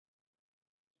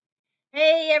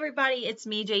Hey everybody, it's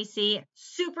me, JC.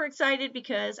 Super excited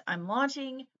because I'm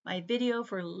launching my video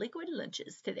for Liquid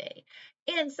Lunches today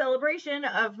in celebration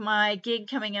of my gig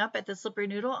coming up at the Slippery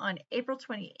Noodle on April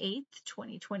 28th,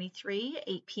 2023,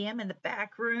 8 p.m. in the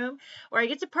back room, where I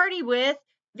get to party with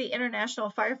the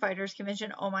International Firefighters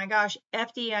Convention. Oh my gosh,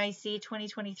 FDIC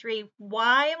 2023.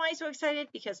 Why am I so excited?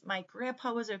 Because my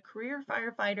grandpa was a career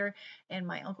firefighter and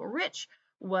my Uncle Rich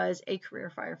was a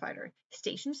career firefighter,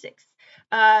 Station 6.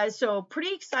 So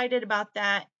pretty excited about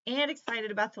that and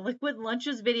excited about the Liquid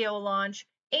Lunches video launch.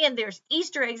 And there's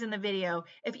Easter eggs in the video.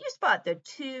 If you spot the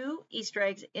two Easter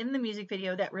eggs in the music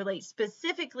video that relate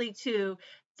specifically to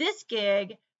this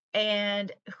gig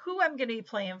and who I'm going to be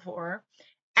playing for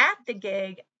at the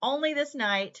gig only this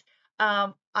night,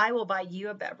 I will buy you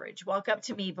a beverage. Walk up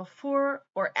to me before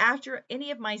or after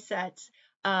any of my sets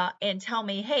and tell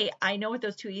me, hey, I know what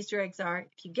those two Easter eggs are.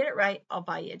 If you get it right, I'll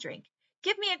buy you a drink.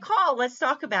 Give me a call. Let's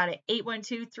talk about it.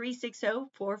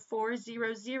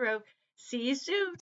 812-360-4400. See you soon.